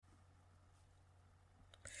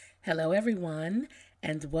Hello, everyone,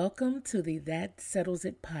 and welcome to the That Settles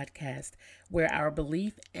It podcast, where our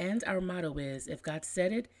belief and our motto is if God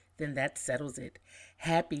said it, then that settles it.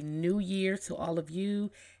 Happy New Year to all of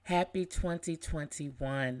you. Happy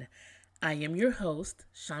 2021. I am your host,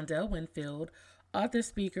 Shondell Winfield, author,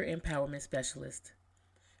 speaker, empowerment specialist.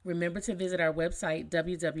 Remember to visit our website,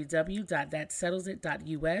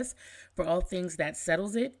 www.thatsettlesit.us, for all things that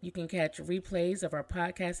settles it. You can catch replays of our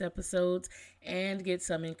podcast episodes and get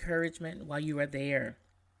some encouragement while you are there.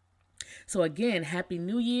 So again, Happy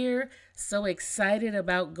New Year. So excited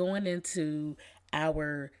about going into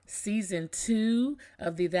our season 2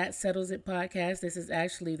 of the That Settles It podcast. This is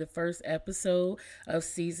actually the first episode of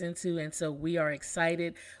season 2, and so we are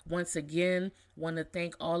excited. Once again, want to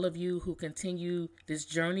thank all of you who continue this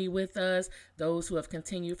journey with us, those who have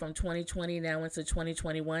continued from 2020 now into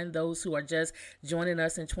 2021, those who are just joining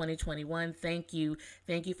us in 2021. Thank you.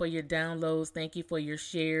 Thank you for your downloads. Thank you for your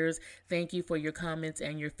shares. Thank you for your comments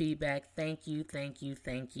and your feedback. Thank you, thank you,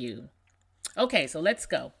 thank you. Okay, so let's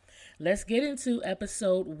go. Let's get into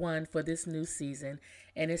episode 1 for this new season,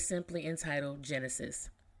 and it's simply entitled Genesis.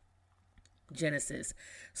 Genesis.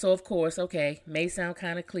 So, of course, may sound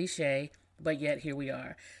kind of cliche, but yet here we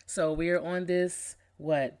are. So we're on this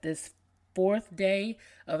 4th day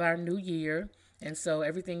of our new year, and so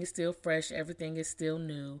everything is still fresh, everything is still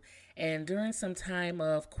new. And during some time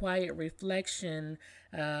of quiet reflection,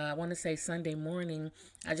 I want to say Sunday morning,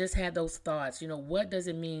 I just had those thoughts. What does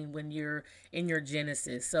it mean when you're in your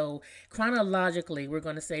Genesis? So chronologically, we're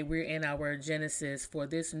going to say we're in our Genesis for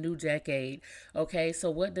this new decade. Okay,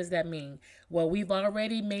 so what does that mean? Well, we've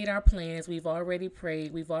already made our plans. We've already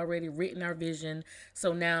prayed. We've already written our vision.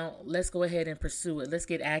 So now let's go ahead and pursue it. Let's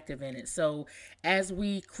get active in it. So as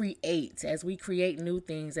we create new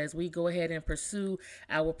things, as we go ahead and pursue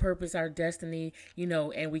our purpose, our destiny,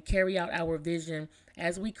 and we carry out our vision,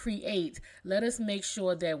 as we create, let us make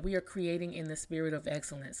sure that we are creating in the spirit of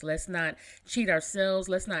excellence. Let's not cheat ourselves.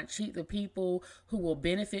 Let's not cheat the people who will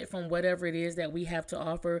benefit from whatever it is that we have to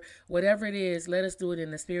offer. Whatever it is, let us do it in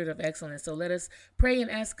the spirit of excellence. So let us pray and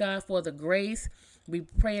ask God for the grace. We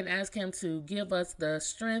pray and ask Him to give us the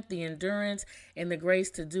strength, the endurance, and the grace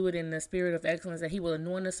to do it in the spirit of excellence, that He will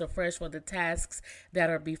anoint us afresh for the tasks that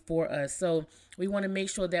are before us. So we want to make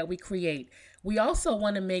sure that we create. We also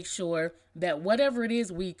want to make sure that whatever it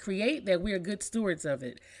is we create, that we are good stewards of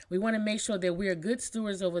it. We want to make sure that we are good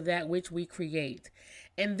stewards over that which we create.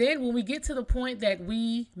 And then when we get to the point that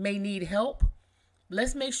we may need help,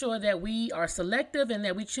 let's make sure that we are selective and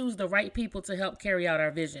that we choose the right people to help carry out our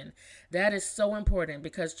vision. That is so important,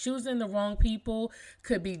 because choosing the wrong people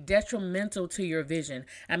could be detrimental to your vision.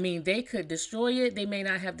 I mean, they could destroy it. They may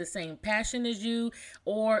not have the same passion as you,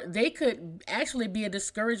 or they could actually be a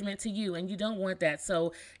discouragement to you, and you don't want that.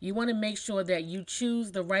 So you want to make sure that you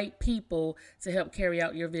choose the right people to help carry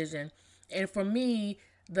out your vision. And for me,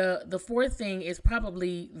 the fourth thing is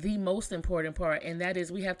probably the most important part, and that is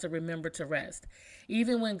we have to remember to rest.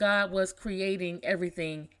 Even when God was creating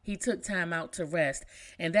everything, He took time out to rest.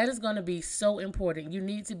 And that is going to be so important. You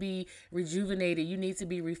need to be rejuvenated. You need to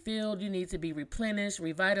be refilled. You need to be replenished,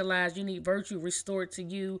 revitalized. You need virtue restored to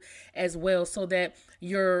you as well, so that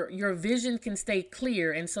your vision can stay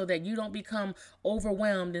clear, and so that you don't become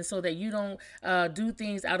overwhelmed, and so that you don't do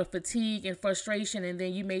things out of fatigue and frustration, and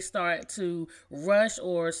then you may start to rush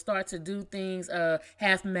or start to do things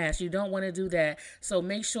half-assed. You don't want to do that. So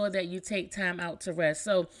make sure that you take time out to rest.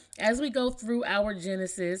 So as we go through our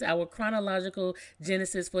Genesis, our chronological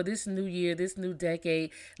Genesis for this new year, this new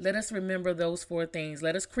decade, let us remember those 4 things.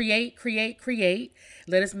 Let us create.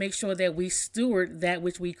 Let us make sure that we steward that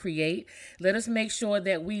which we create. Let us make sure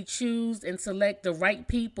that we choose and select the right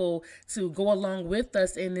people to go along with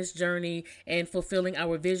us in this journey and fulfilling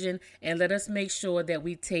our vision. And let us make sure that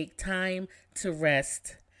we take time to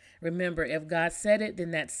rest. Remember, if God said it,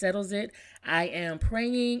 then that settles it. I am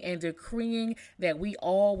praying and decreeing that we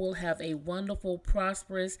all will have a wonderful,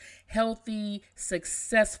 prosperous, healthy,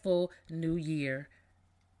 successful new year.